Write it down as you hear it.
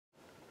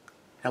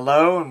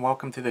Hello and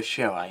welcome to the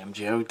show. I am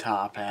Joe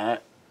Tophat.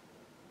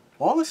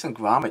 Wallace and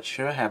Gromit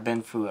sure have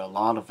been through a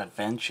lot of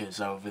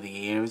adventures over the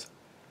years.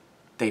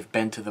 They've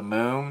been to the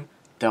moon,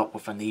 dealt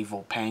with an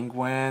evil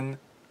penguin,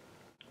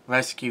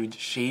 rescued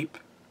sheep,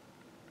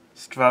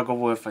 struggled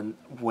with a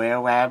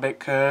were-rabbit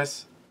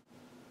curse,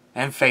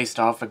 and faced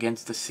off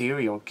against a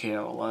serial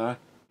killer.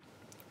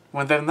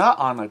 When they're not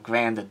on a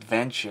grand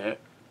adventure,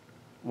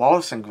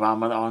 Wallace and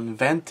Gromit are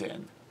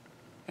inventing.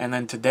 And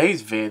in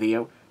today's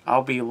video,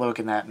 I'll be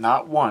looking at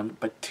not one,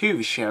 but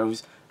two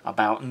shows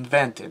about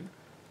inventing: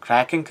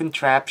 Cracking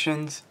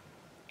Contraptions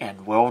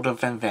and World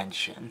of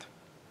Invention.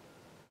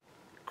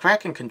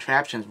 Cracking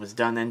Contraptions was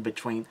done in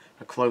between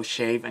A Close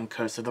Shave and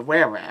Curse of the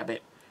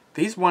Were-Rabbit.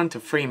 These 1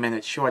 to 3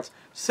 minute shorts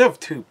serve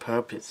two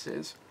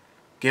purposes: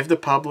 give the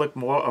public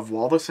more of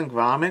Wallace and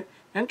Gromit,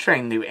 and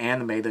train new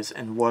animators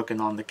in working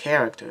on the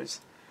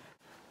characters.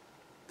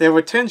 There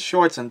were 10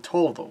 shorts in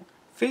total,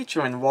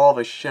 featuring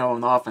Wallace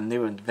showing off a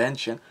new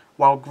invention,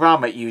 while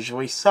Gromit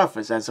usually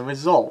suffers as a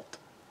result.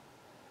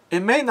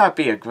 It may not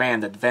be a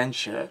grand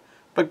adventure,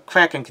 but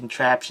Cracking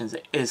Contraptions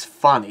is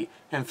funny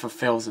and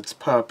fulfills its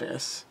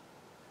purpose.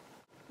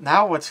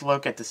 Now let's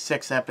look at the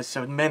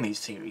 6-episode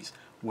miniseries,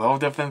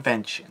 World of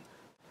Invention,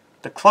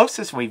 the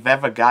closest we've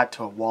ever got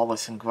to a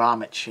Wallace and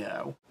Gromit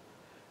show.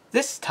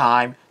 This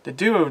time, the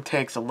duo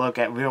takes a look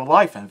at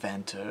real-life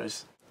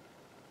inventors.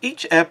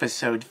 Each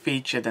episode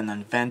featured an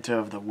inventor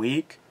of the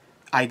week,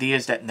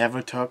 ideas that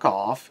never took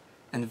off,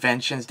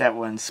 inventions that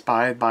were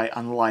inspired by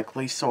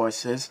unlikely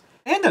sources,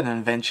 and an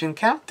invention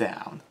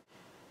countdown.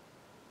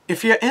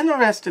 If you're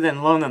interested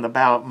in learning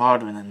about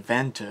modern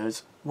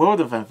inventors,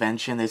 World of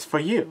Invention is for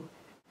you.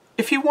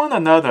 If you want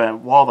another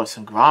Wallace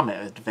and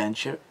Gromit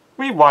adventure,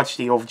 rewatch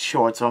the old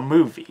shorts or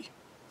movie.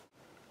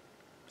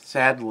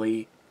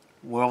 Sadly,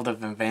 World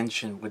of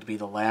Invention would be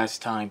the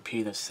last time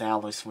Peter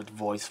Sallis would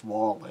voice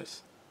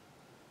Wallace.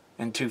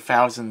 In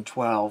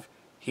 2012,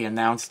 he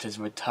announced his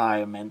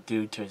retirement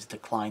due to his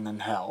decline in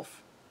health.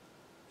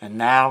 And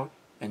now,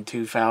 in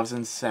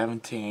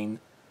 2017,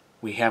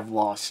 we have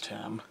lost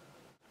him.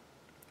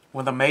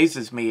 What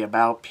amazes me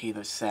about Peter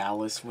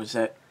Sallis was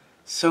that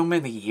so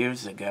many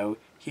years ago,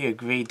 he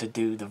agreed to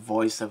do the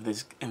voice of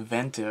this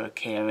inventor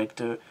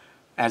character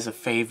as a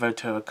favor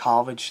to a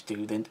college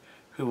student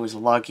who was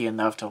lucky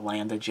enough to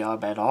land a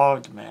job at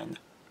Aardman.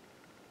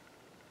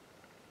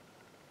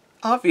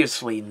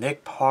 Obviously,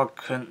 Nick Park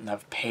couldn't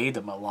have paid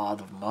him a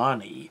lot of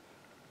money,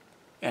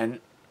 and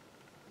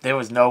there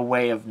was no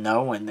way of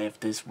knowing if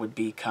this would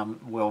become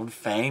world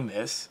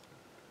famous.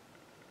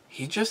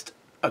 He just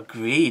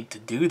agreed to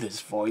do this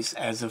voice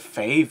as a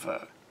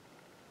favor.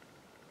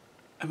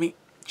 I mean,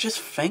 just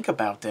think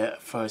about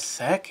that for a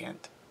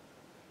second.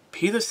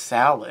 Peter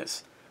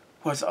Sallis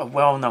was a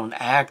well-known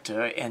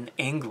actor in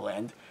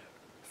England,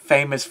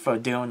 famous for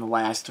doing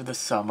Last of the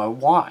Summer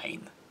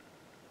Wine.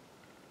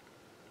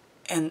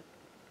 And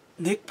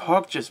Nick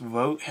Park just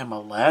wrote him a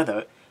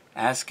letter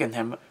asking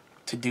him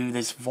to do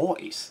this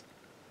voice.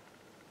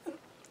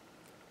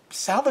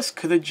 Sallis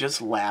could have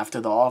just laughed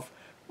it off,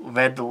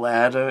 read the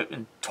letter,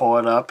 and tore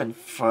it up and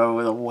throw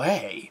it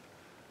away.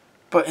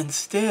 But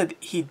instead,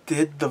 he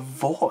did the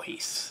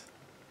voice.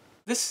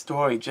 This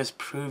story just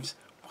proves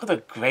what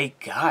a great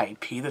guy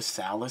Peter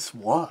Sallis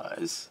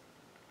was.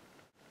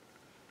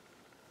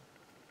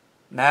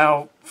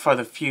 Now, for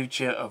the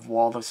future of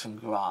Wallace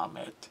and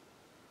Gromit.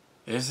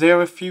 Is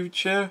there a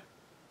future?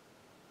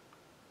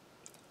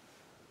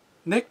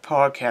 Nick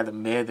Park had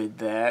admitted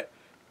that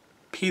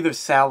Peter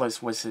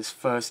Sallis was his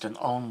first and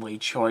only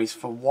choice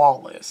for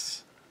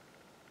Wallace.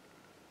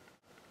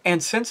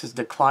 And since his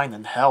decline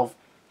in health,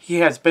 he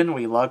has been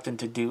reluctant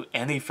to do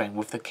anything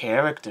with the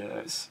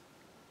characters.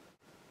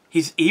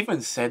 He's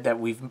even said that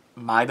we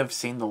might have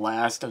seen the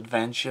last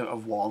adventure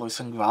of Wallace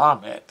and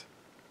Gromit.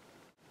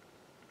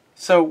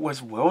 So,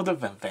 was World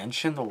of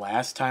Invention the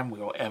last time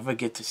we'll ever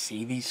get to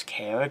see these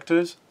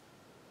characters?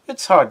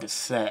 It's hard to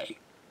say.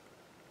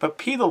 But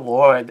Peter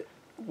Lord,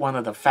 one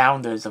of the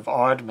founders of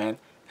Aardman,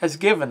 has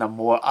given a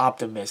more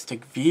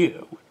optimistic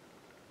view.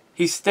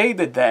 He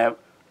stated that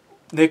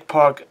Nick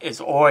Park is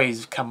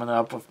always coming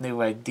up with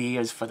new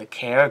ideas for the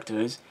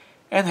characters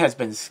and has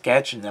been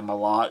sketching them a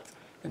lot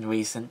in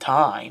recent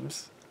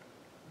times.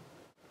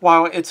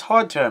 While it's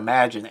hard to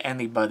imagine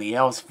anybody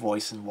else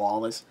voicing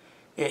Wallace,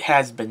 it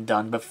has been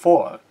done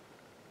before.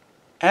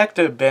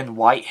 Actor Ben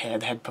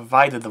Whitehead had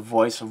provided the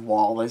voice of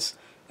Wallace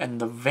in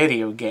the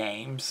video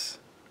games.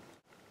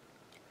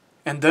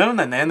 And during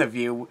an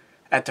interview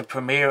at the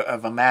premiere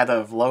of A Matter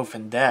of Life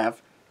and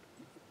Death,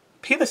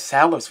 Peter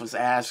Sallis was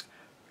asked,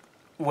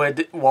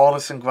 would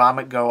Wallace and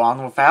Gromit go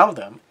on without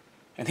him?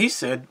 And he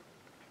said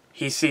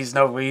he sees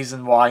no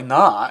reason why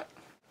not.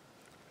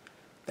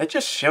 That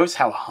just shows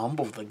how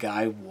humble the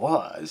guy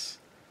was.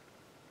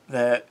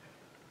 That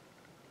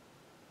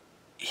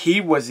he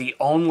was the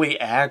only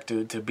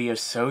actor to be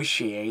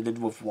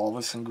associated with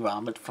Wallace and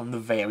Gromit from the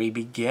very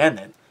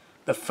beginning,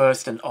 the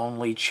first and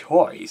only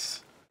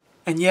choice.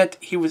 And yet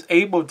he was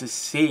able to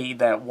see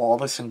that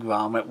Wallace and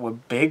Gromit were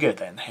bigger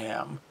than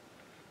him.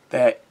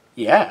 That,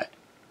 yeah,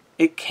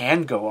 it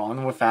can go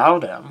on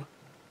without him.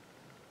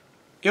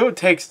 It will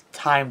take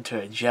time to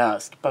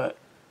adjust, but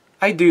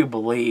I do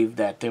believe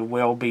that there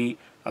will be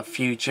a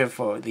future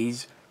for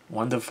these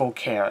wonderful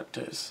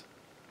characters.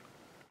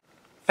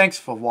 Thanks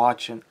for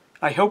watching.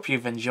 I hope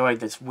you've enjoyed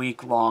this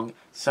week-long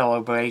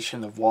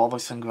celebration of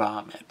Wallace and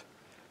Gromit.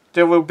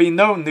 There will be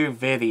no new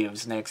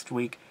videos next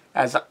week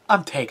as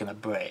I'm taking a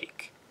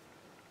break.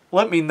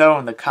 Let me know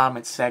in the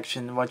comments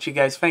section what you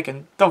guys think,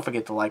 and don't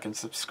forget to like and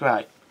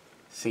subscribe.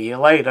 See you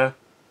later.